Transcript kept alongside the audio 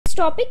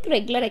Topic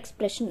regular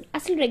expression.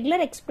 అసలు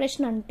regular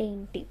expression అంటే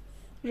ఏంటి?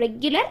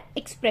 రెగ్యులర్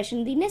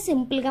ఎక్స్ప్రెషన్ దీన్నే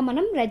సింపుల్గా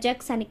మనం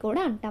రెజెక్స్ అని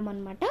కూడా అంటాం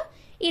అనమాట.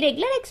 ఈ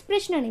రెగ్యులర్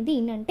ఎక్స్ప్రెషన్ అనేది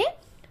ఏంటంటే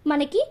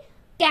మనకి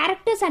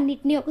క్యారెక్టర్స్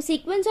అన్నిటిని, ఒక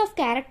సీక్వెన్స్ ఆఫ్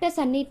క్యారెక్టర్స్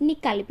అన్నిటిని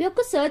కలిపి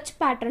ఒక సర్చ్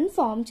ప్యాటర్న్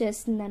ఫామ్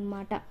చేస్తుంది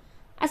అనమాట.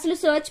 అసలు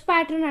సర్చ్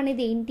ప్యాటర్న్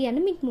అనేది ఏంటి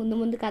అని మీకు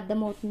ముందుకు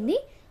అర్థమవుతుంది.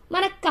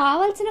 మనకు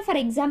కావాల్సిన ఫర్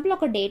ఎగ్జాంపుల్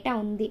ఒక డేటా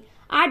ఉంది,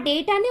 ఆ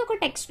డేటాని ఒక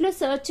టెక్స్ట్లో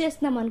సర్చ్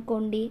చేస్తున్నాం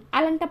అనుకోండి,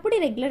 అలాంటప్పుడు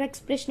ఈ రెగ్యులర్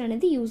ఎక్స్ప్రెషన్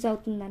అనేది యూజ్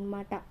అవుతుంది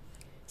అనమాట.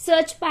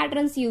 సర్చ్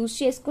ప్యాటర్న్స్ యూజ్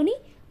చేసుకుని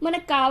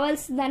మనకు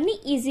కావాల్సిన దాన్ని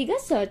ఈజీగా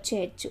సర్చ్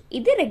చేయొచ్చు.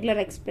 ఇది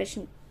రెగ్యులర్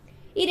ఎక్స్ప్రెషన్.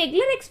 ఈ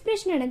రెగ్యులర్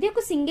ఎక్స్ప్రెషన్ అనేది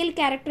ఒక సింగిల్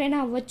క్యారెక్టర్ అయినా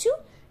అవ్వచ్చు,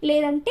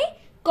 లేదంటే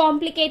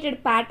కాంప్లికేటెడ్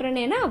ప్యాటర్న్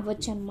అయినా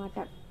అవ్వచ్చు అనమాట.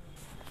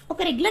 ఒక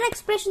రెగ్యులర్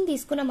ఎక్స్ప్రెషన్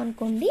తీసుకున్నాం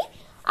అనుకోండి,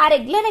 ఆ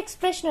రెగ్యులర్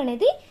ఎక్స్ప్రెషన్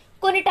అనేది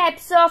కొన్ని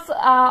టైప్స్ ఆఫ్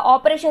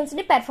ఆపరేషన్స్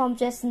ని పెర్ఫామ్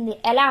చేస్తుంది.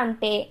 ఎలా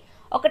అంటే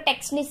ఒక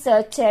టెక్స్ట్ ని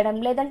సర్చ్ చేయడం,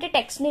 లేదంటే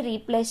టెక్స్ట్ ని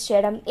రీప్లేస్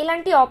చేయడం,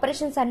 ఇలాంటి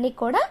ఆపరేషన్స్ అన్ని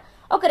కూడా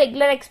ఒక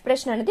రెగ్యులర్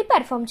ఎక్స్ప్రెషన్ అనేది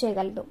పెర్ఫామ్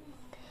చేయగలదు.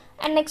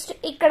 అండ్ నెక్స్ట్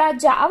ఇక్కడ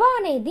జావా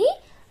అనేది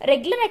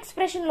రెగ్యులర్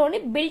ఎక్స్ప్రెషన్ లోని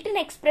బిల్ట్ ఇన్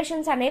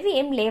ఎక్స్ప్రెషన్స్ అనేవి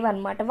ఏం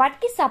లేవన్నమాట,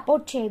 వాటికి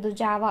సపోర్ట్ చేయదు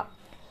జావా.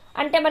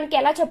 అంటే మనకి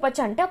ఎలా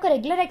చెప్పొచ్చు అంటే ఒక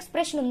రెగ్యులర్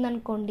ఎక్స్ప్రెషన్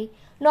ఉందనుకోండి,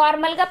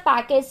 నార్మల్ గా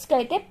ప్యాకేజ్ కి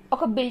అయితే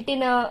ఒక బిల్ట్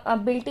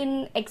ఇన్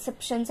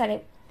ఎక్సెప్షన్స్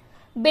అనేవి,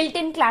 బిల్ట్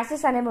ఇన్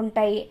క్లాసెస్ అనేవి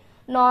ఉంటాయి.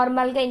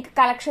 నార్మల్ గా ఇంకా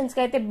కలెక్షన్స్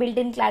కి అయితే బిల్ట్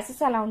ఇన్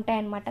క్లాసెస్ అలా ఉంటాయి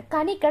అనమాట.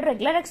 కానీ ఇక్కడ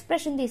రెగ్యులర్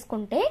ఎక్స్ప్రెషన్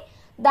తీసుకుంటే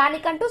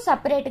దానికంటూ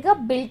సపరేట్ గా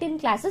బిల్ట్ ఇన్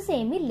క్లాసెస్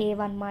ఏమీ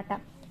లేవన్నమాట.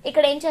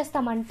 ఇక్కడ ఏం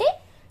చేస్తామంటే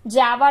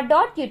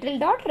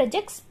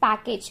java.util.regex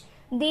ప్యాకేజ్,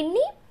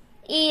 దీన్ని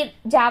ఈ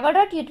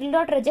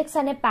java.util.regex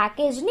అనే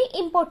ప్యాకేజ్ ని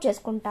ఇంపోర్ట్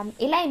చేసుకుంటాం.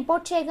 ఇలా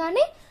ఇంపోర్ట్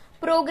చేయగానే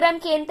ప్రోగ్రామ్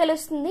కి ఏం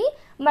తెలుస్తుంది,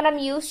 మనం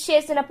యూజ్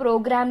చేసిన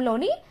ప్రోగ్రామ్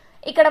లోని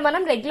ఇక్కడ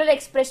మనం రెగ్యులర్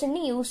ఎక్స్ప్రెషన్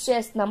ని యూజ్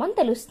చేస్తున్నామని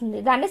తెలుస్తుంది.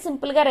 దాన్ని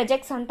సింపుల్ గా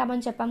రెజెక్స్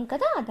అంటామని చెప్పాం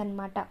కదా,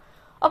 అదనమాట.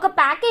 ఒక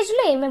ప్యాకేజ్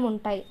లో ఏమేమి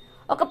ఉంటాయి,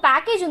 ఒక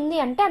ప్యాకేజ్ ఉంది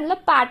అంటే అందులో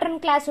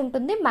ప్యాటర్న్ క్లాస్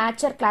ఉంటుంది,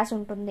 మ్యాచర్ క్లాస్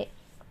ఉంటుంది.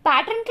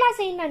 ప్యాటర్న్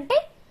క్లాస్ ఏంటంటే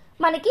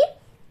మనకి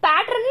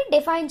ప్యాటర్న్ ని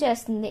డిఫైన్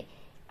చేస్తుంది,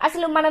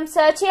 అసలు మనం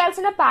సర్చ్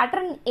చేయాల్సిన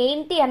ప్యాటర్న్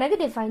ఏంటి అనేది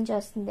డిఫైన్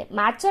చేస్తుంది.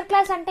 మ్యాచర్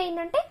క్లాస్ అంటే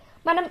ఏంటంటే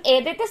మనం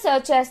ఏదైతే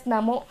సర్చ్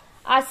చేస్తున్నామో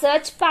ఆ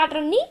సర్చ్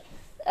ప్యాటర్న్ ని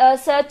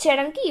సర్చ్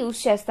చేయడానికి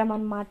యూజ్ చేస్తాం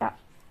అనమాట.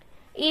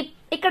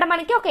 ఇక్కడ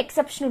మనకి ఒక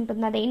ఎక్సెప్షన్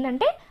ఉంటుంది,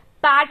 అదేంటంటే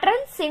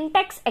ప్యాటర్న్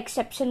సింటాక్స్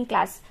ఎక్సెప్షన్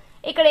క్లాస్.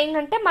 ఇక్కడ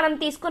ఏంటంటే మనం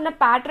తీసుకున్న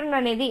ప్యాటర్న్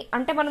అనేది,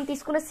 అంటే మనం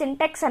తీసుకున్న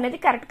సింటాక్స్ అనేది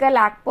కరెక్ట్ గా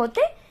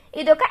లేకపోతే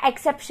ఇది ఒక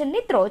ఎక్సెప్షన్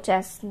ని త్రో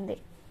చేస్తుంది.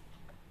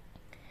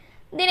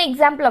 దీని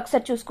ఎగ్జాంపుల్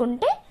ఒకసారి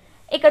చూసుకుంటే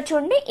ఇక్కడ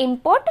చూడండి,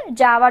 import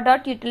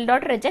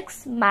java.util.regex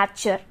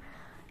మ్యాచర్,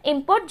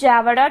 import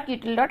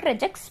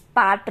java.util.regex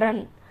pattern.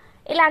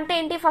 ఇలా అంటే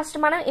ఏంటి, ఫస్ట్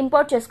మనం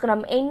ఇంపోర్ట్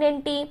చేసుకున్నాం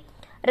ఏంటేంటి,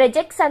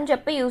 రెజెక్స్ అని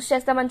చెప్పి యూజ్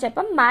చేస్తామని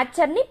చెప్పాం,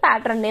 మ్యాచర్ ని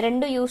ప్యాటర్న్ ని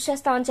రెండు యూజ్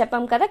చేస్తామని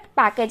చెప్పాం కదా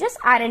ప్యాకేజెస్,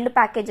 ఆ రెండు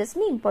ప్యాకేజెస్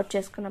ని ఇంపోర్ట్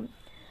చేసుకున్నాం.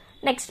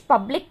 Next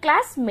public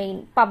class main,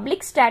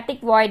 public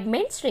static void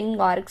main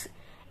string args.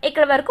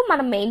 ఇక్కడ వరకు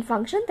మన మెయిన్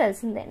ఫంక్షన్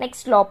తెలిసిందే.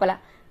 నెక్స్ట్ లోపల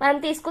మనం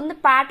తీసుకున్న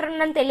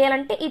ప్యాటర్న్ అని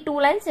తెలియాలంటే ఈ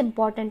 2 లైన్స్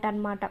ఇంపార్టెంట్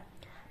అనమాట.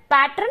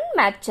 ప్యాటర్న్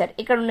మ్యాచర్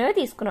ఇక్కడ ఉన్నవి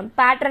తీసుకున్నాం.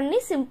 ప్యాటర్న్ ని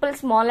సింపుల్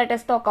స్మాల్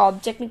లెటర్స్ తో ఒక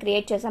ఆబ్జెక్ట్ ని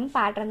క్రియేట్ చేసాం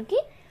ప్యాటర్న్ కి.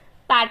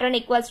 Pattern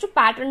equals to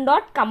pattern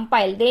dot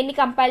compile, దేన్ని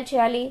కంపైల్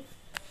చేయాలి,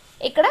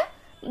 ఇక్కడ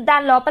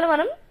దాని లోపల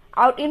మనం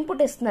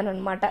ఇన్పుట్ ఇస్తున్నాను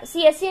అనమాట.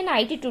 సిఎస్సి అండ్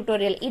ఐటీ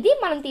ట్యూటోరియల్, ఇది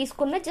మనం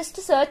తీసుకున్న జస్ట్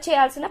సర్చ్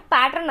చేయాల్సిన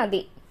ప్యాటర్న్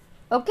అది.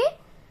 ఓకే,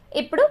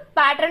 ఇప్పుడు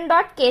ప్యాటర్న్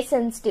డాట్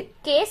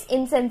కేస్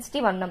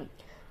ఇన్సెన్సిటివ్ అన్నాం.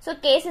 సో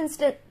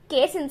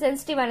కేస్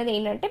ఇన్సెన్సిటివ్ అనేది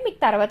ఏంటంటే మీకు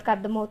తర్వాతకి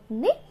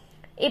అర్థమవుతుంది.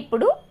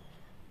 ఇప్పుడు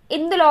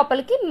ఇందు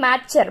లోపలికి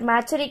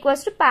మ్యాచర్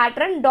ఈక్వల్స్ టు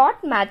ప్యాటర్న్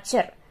డాట్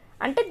మ్యాచర్,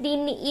 అంటే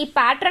దీన్ని ఈ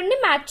ప్యాటర్న్ ని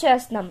మ్యాచ్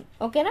చేస్తున్నాం.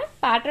 ఓకేనా,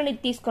 ప్యాటర్న్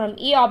ఇది తీసుకున్నాం,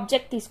 ఈ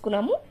ఆబ్జెక్ట్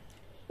తీసుకున్నాము,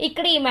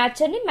 ఇక్కడ ఈ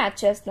మ్యాచర్ ని మ్యాచ్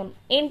చేస్తున్నాం.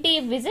 ఏంటి,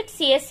 visit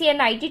CSC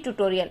and IT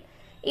tutorial,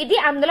 ఇది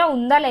అందులో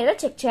ఉందా లేదా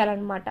చెక్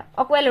చేయాలన్నమాట.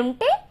 ఒకవేళ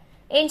ఉంటే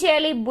ఏం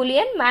చేయాలి,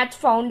 bullion match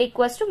found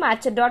equals to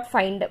మ్యాచర్ dot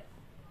find,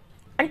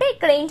 అంటే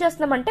ఇక్కడ ఏం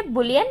చేస్తున్నామంటే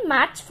bullion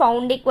match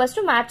found equals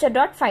to మ్యాచర్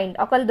dot find.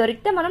 ఒకవేళ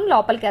దొరికితే మనం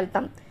లోపలికి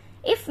వెళ్తాం.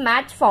 ఇఫ్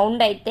మ్యాచ్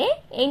ఫౌండ్ అయితే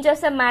ఏం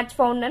చేస్తాం, మ్యాచ్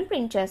ఫౌండ్ అని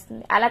ప్రింట్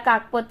చేస్తుంది. అలా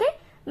కాకపోతే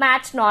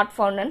మ్యాచ్ నాట్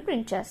ఫౌండ్ అని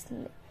ప్రింట్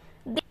చేస్తుంది.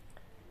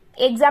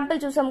 ఎగ్జాంపుల్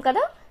చూసాం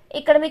కదా,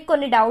 ఇక్కడ మీకు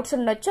కొన్ని డౌట్స్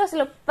ఉండొచ్చు,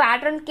 అసలు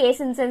ప్యాటర్న్ కేస్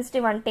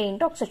ఇన్సెన్సిటివ్ అంటే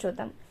ఏంటో ఒకసారి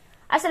చూద్దాం.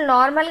 అసలు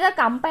నార్మల్ గా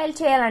కంపైల్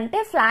చేయాలంటే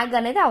ఫ్లాగ్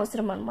అనేది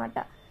అవసరం అనమాట.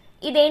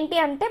 ఇదేంటి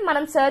అంటే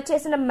మనం సర్చ్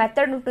చేసిన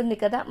మెథడ్ ఉంటుంది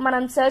కదా,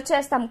 మనం సర్చ్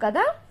చేస్తాం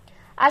కదా,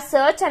 ఆ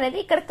సర్చ్ అనేది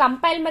ఇక్కడ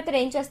కంపైల్ మెథడ్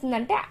ఏం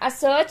చేస్తుందంటే ఆ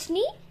సర్చ్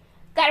ని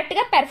కరెక్ట్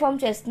గా పెర్ఫామ్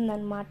చేస్తుంది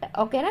అనమాట.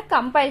 ఓకేనా,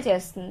 కంపైల్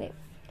చేస్తుంది.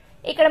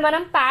 ఇక్కడ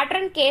మనం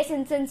ప్యాటర్న్ కేస్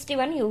ఇన్సెన్సిటివ్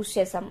అని యూజ్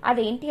చేసాం.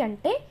 అదేంటి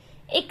అంటే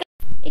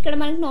ఇక్కడ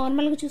మనకి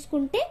నార్మల్ గా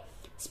చూసుకుంటే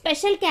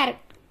special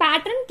character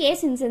pattern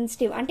case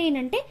insensitive అంటే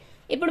ఏంటంటే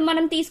ఇప్పుడు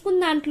మనం తీసుకున్న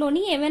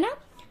దాంట్లోని ఏమైనా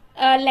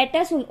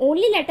లెటర్స్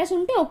ఓన్లీ లెటర్స్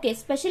ఉంటే ఓకే,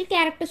 స్పెషల్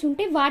క్యారెక్టర్స్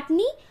ఉంటే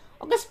వాటిని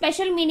ఒక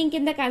స్పెషల్ మీనింగ్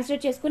కింద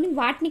కన్సిడర్ చేసుకుని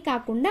వాటిని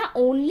కాకుండా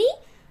ఓన్లీ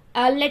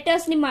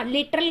లెటర్స్ ని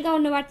లిటరల్ గా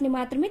ఉన్న వాటిని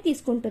మాత్రమే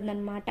తీసుకుంటుంది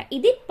అనమాట.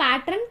 ఇది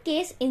pattern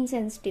case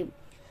insensitive.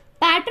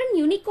 Pattern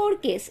Unicode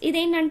case,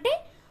 ఇదేంటంటే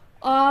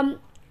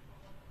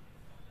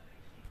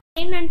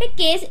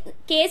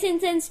కేస్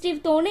ఇన్సెన్సిటివ్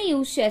తోనే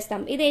యూజ్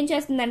చేస్తాం. ఇది ఏం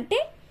చేస్తుందంటే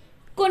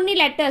కొన్ని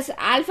లెటర్స్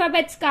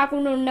ఆల్ఫాబెట్స్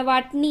కాకుండా ఉన్న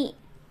వాటిని,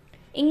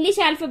 ఇంగ్లీష్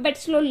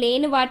ఆల్ఫాబెట్స్లో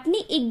లేని వాటిని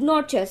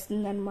ఇగ్నోర్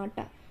చేస్తుంది అనమాట.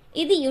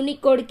 ఇది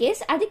యూనికోడ్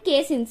కేస్, అది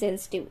కేస్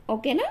ఇన్సెన్సిటివ్.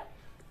 ఓకేనా?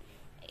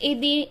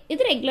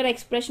 ఇది రెగ్యులర్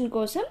ఎక్స్ప్రెషన్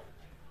కోసం.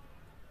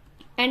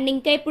 అండ్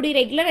ఇంకా ఇప్పుడు ఈ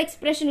రెగ్యులర్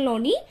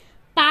ఎక్స్ప్రెషన్లోని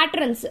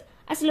ప్యాటర్న్స్,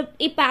 అసలు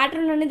ఈ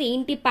ప్యాటర్న్ అనేది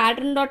ఏంటి,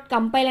 ప్యాటర్న్ డాట్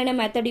కంపైల్ అనే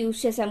మెథడ్ యూజ్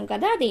చేసాం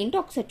కదా, అదేంటో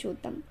ఒకసారి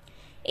చూద్దాం.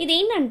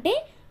 ఇదేంటంటే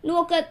నువ్వు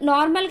ఒక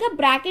నార్మల్గా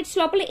బ్రాకెట్స్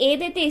లోపల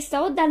ఏదైతే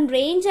ఇస్తావో దాని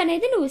రేంజ్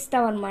అనేది నువ్వు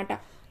ఇస్తావు అనమాట.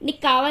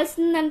 నీకు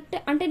కావాల్సిందంటే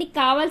అంటే నీకు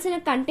కావాల్సిన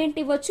కంటెంట్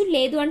ఇవ్వచ్చు,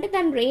 లేదు అంటే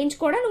దాని రేంజ్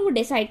కూడా నువ్వు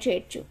డిసైడ్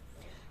చేయొచ్చు.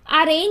 ఆ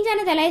రేంజ్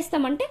అనేది ఎలా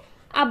ఇస్తామంటే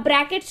ఆ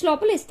బ్రాకెట్స్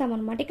లోపల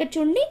ఇస్తామన్నమాట. ఇక్కడ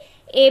చూడండి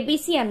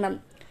ఏబిసి అన్నాం.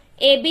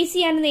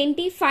 ఏబిసి అనేది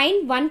ఏంటి,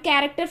 find one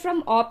character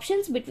from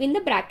options between the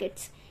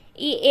brackets.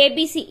 ఈ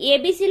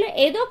ఏబిసిలో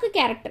ఏదో ఒక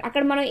క్యారెక్టర్,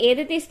 అక్కడ మనం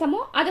ఏదైతే ఇస్తామో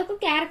అదొక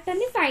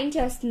క్యారెక్టర్ని ఫైండ్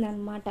చేస్తుంది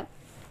అనమాట.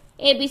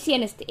 ఏబిసి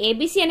అని ఇస్తే,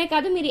 ఏబిసి అనే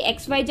కాదు, మీరు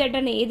XYZ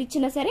అని ఏది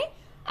ఇచ్చినా సరే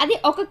అది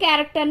ఒక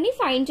క్యారెక్టర్ని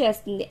ఫైండ్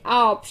చేస్తుంది ఆ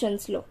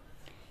ఆప్షన్స్లో.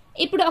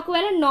 ఇప్పుడు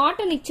ఒకవేళ నాట్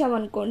అని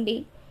ఇచ్చామనుకోండి,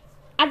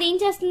 అది ఏం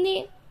చేస్తుంది,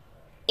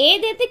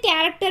 ఏదైతే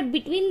క్యారెక్టర్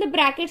బిట్వీన్ ద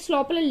బ్రాకెట్స్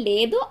లోపల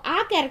లేదో ఆ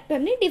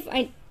క్యారెక్టర్ని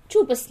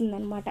చూపిస్తుంది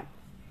అనమాట.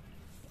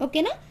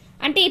 ఓకేనా?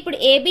 అంటే ఇప్పుడు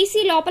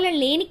ఏబిసి లోపల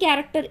లేని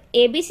క్యారెక్టర్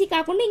ఏబిసి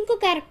కాకుండా ఇంకో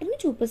క్యారెక్టర్ని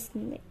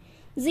చూపిస్తుంది.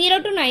 0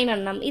 to 9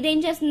 అన్నాం. ఇదేం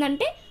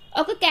చేస్తుందంటే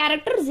ఒక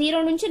క్యారెక్టర్ 0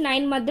 నుంచి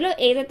 9 మధ్యలో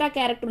ఏదైతే ఆ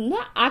క్యారెక్టర్ ఉందో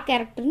ఆ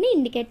క్యారెక్టర్ని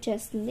ఇండికేట్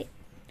చేస్తుంది.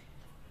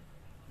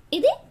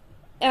 ఇది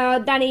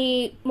దాని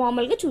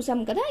మామూలుగా చూసాం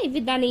కదా,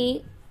 ఇవి దాని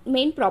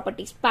main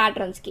properties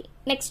ప్యాటర్న్స్కి.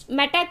 Next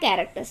meta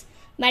characters.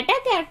 Meta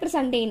characters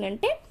అంటే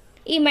ఏంటంటే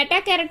ఈ మెటా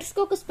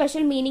క్యారెక్టర్స్కి ఒక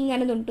స్పెషల్ మీనింగ్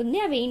అనేది ఉంటుంది.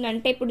 అవి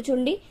ఏంటంటే ఇప్పుడు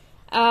చూడండి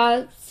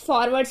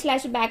ఫార్వర్డ్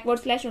స్లాష్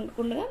బ్యాక్వర్డ్ స్లాష్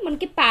ఉండకుండా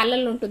మనకి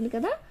ప్యారలల్ ఉంటుంది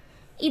కదా.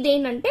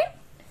 ఇదేంటంటే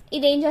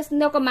ఇదేం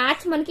చేస్తుంది, ఒక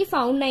మ్యాచ్ మనకి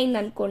ఫౌండ్ అయింది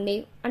అనుకోండి,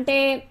 అంటే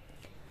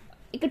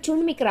ఇక్కడ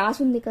చూడండి మీకు రాసి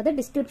ఉంది కదా,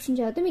 డిస్క్రిప్షన్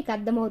చదివితే మీకు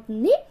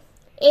అర్థమవుతుంది.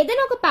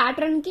 ఏదైనా ఒక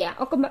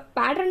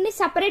ప్యాటర్న్ని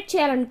సపరేట్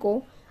చేయాలనుకో,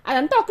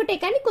 అదంతా ఒకటే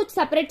కానీ కొంచెం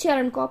సపరేట్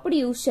చేయాలనుకో అప్పుడు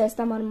యూజ్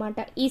చేస్తాం అనమాట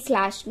ఈ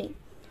స్లాష్ని.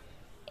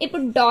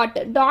 ఇప్పుడు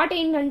డాట్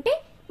ఏంటంటే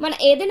మనం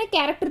ఏదైనా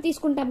క్యారెక్టర్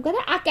తీసుకుంటాం కదా,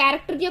 ఆ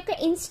క్యారెక్టర్ యొక్క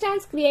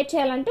ఇన్స్టాన్స్ క్రియేట్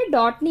చేయాలంటే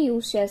డాట్ని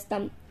యూజ్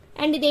చేస్తాం.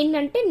 అండ్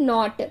ఇదేంటంటే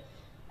నాట్,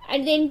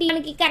 అదేంటి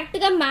మనకి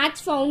కరెక్ట్గా మ్యాచ్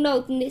ఫౌండ్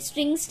అవుతుంది.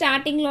 స్ట్రింగ్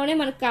స్టార్టింగ్లోనే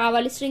మనకు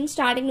కావాలి, స్ట్రింగ్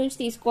స్టార్టింగ్ నుంచి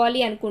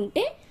తీసుకోవాలి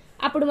అనుకుంటే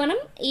అప్పుడు మనం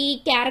ఈ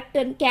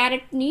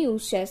క్యారెట్ని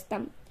యూజ్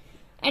చేస్తాం.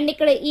 అండ్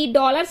ఇక్కడ ఈ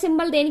డాలర్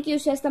సింబల్ దేనికి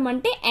యూజ్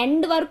చేస్తామంటే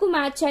ఎండ్ వరకు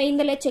మ్యాచ్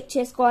అయిందో లేదా చెక్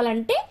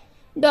చేసుకోవాలంటే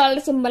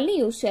డాలర్ సింబల్ని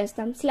యూజ్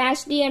చేస్తాం.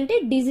 /d అంటే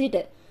డిజిట్,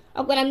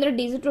 ఒకవేళ అందులో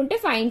డిజిట్ ఉంటే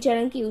ఫైండ్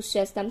చేయడానికి యూజ్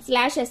చేస్తాం.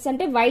 /s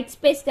అంటే వైట్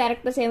స్పేస్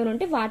క్యారెక్టర్స్ ఏమైనా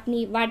ఉంటే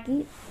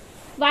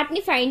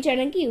వాటిని ఫైండ్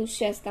చేయడానికి యూజ్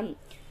చేస్తాం.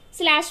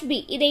 /b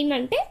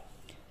ఇదేంటంటే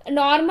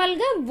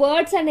నార్మల్గా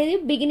వర్డ్స్ అనేది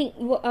beginning,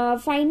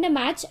 find the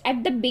match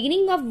at the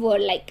beginning of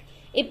word. Like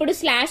ఇప్పుడు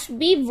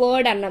 /b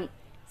వర్డ్ అన్నాం,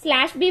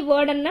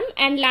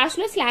 అండ్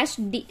లాస్ట్లో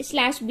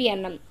 /b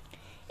అన్నాం.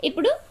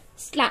 ఇప్పుడు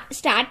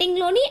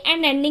స్టార్టింగ్లోని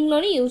అండ్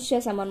ఎండింగ్లోని యూజ్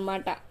చేసాం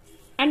అనమాట.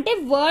 అంటే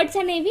వర్డ్స్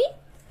అనేవి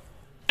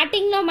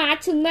స్టార్టింగ్లో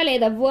మ్యాచ్ ఉందా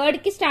లేదా,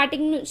 వర్డ్కి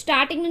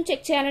స్టార్టింగ్ నుంచి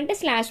చెక్ చేయాలంటే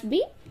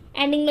 /b,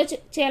 ఎండింగ్లో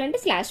చెక్ చేయాలంటే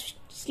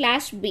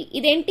 /b.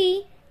 ఇదేంటి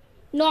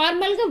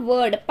నార్మల్గా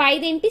వర్డ్,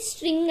 పైదేంటి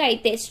స్ట్రింగ్,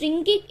 అయితే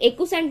స్ట్రింగ్కి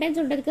ఎక్కువ సెంటెన్స్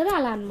ఉంటుంది కదా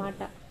అలా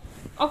అనమాట.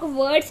 ఒక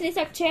వర్డ్స్ని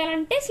సెర్చ్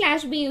చేయాలంటే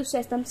 /b యూజ్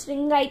చేస్తాం,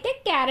 స్ట్రింగ్ అయితే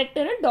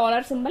క్యారెక్టర్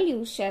డాలర్ సింబల్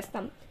యూజ్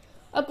చేస్తాం.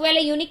 ఒకవేళ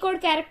యూనికోడ్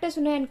క్యారెక్టర్స్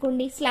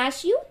ఉన్నాయనుకోండి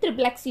 /u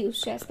XXX యూజ్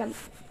చేస్తాం,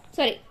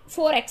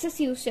 4x's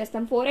యూజ్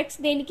చేస్తాం. 4x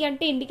దేనికి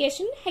అంటే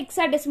ఇండికేషన్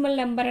హెక్సాడెసిమల్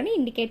నెంబర్ అని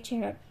ఇండికేట్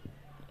చేయడం,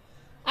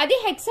 అది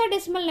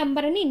హెక్సాడెసిమల్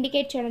నెంబర్ అని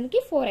ఇండికేట్ చేయడానికి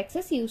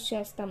 4x's యూజ్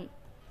చేస్తాం.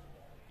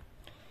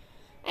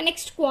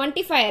 నెక్స్ట్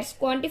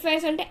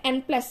క్వాంటిఫైయర్స్ అంటే n+.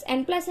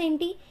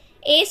 ఏంటి,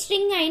 ఏ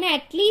స్ట్రింగ్ అయినా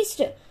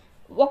అట్లీస్ట్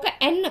ఒక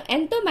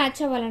nతో మ్యాచ్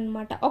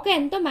అవ్వాలన్నమాట. ఒక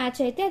nతో మ్యాచ్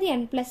అయితే అది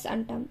n+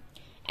 అంటాం.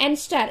 n*,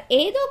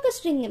 ఏదో ఒక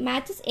string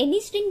matches any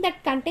string that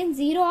contain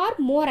 0 or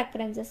more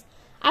occurrences.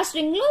 ఆ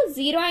స్ట్రింగ్లో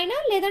 0 అయినా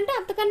లేదంటే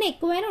అంతకన్నా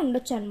ఎక్కువైనా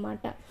ఉండొచ్చు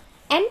అనమాట.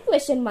 n?,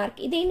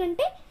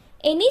 ఇదేంటంటే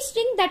any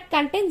string that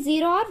contain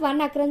 0 or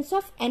 1 occurrence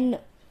of n,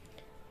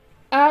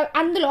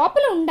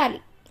 అందులోపల ఉండాలి.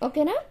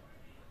 ఓకేనా,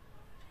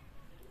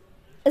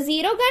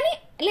 0 కానీ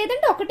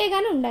లేదంటే ఒకటే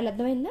కానీ ఉండాలి.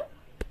 అర్థమైందా?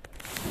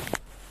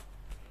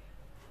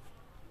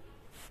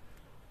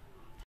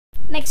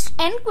 నెక్స్ట్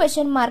n?,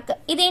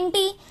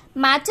 ఇదేంటి,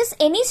 matches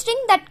any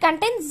string that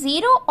contain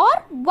 0 or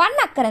 1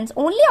 occurrence,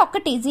 only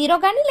ఒకటి, 0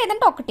 కానీ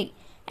లేదంటే ఒకటి.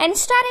 n*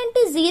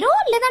 ఏంటి, 0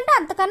 లేదంటే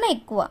అంతకన్నా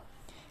ఎక్కువ.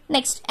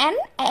 Next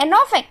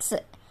n(x),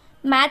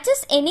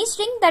 matches any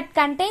string that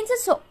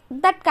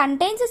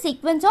contains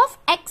sequence of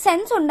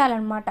xn's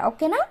ఉండాలన్నమాట.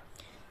 ఓకేనా,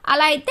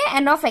 అలా అయితే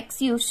n(x)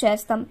 యూజ్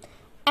చేస్తాం.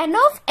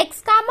 n(x,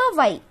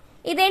 y),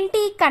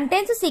 ఇదేంటి,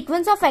 contains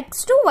sequence of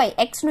x to y,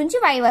 x నుంచి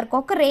y వరకు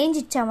ఒక range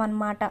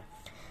ఇచ్చామన్నమాట.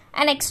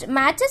 And next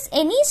matches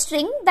any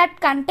string that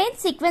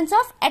contains sequence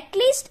of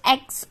at least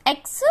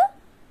x,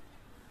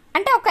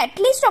 అంటే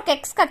అట్లీస్ట్ ఒక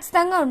x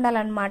ఖచ్చితంగా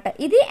ఉండాలన్నమాట.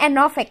 ఇది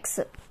n(x).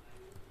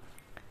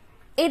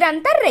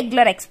 ఇదంతా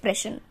రెగ్యులర్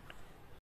ఎక్స్ప్రెషన్.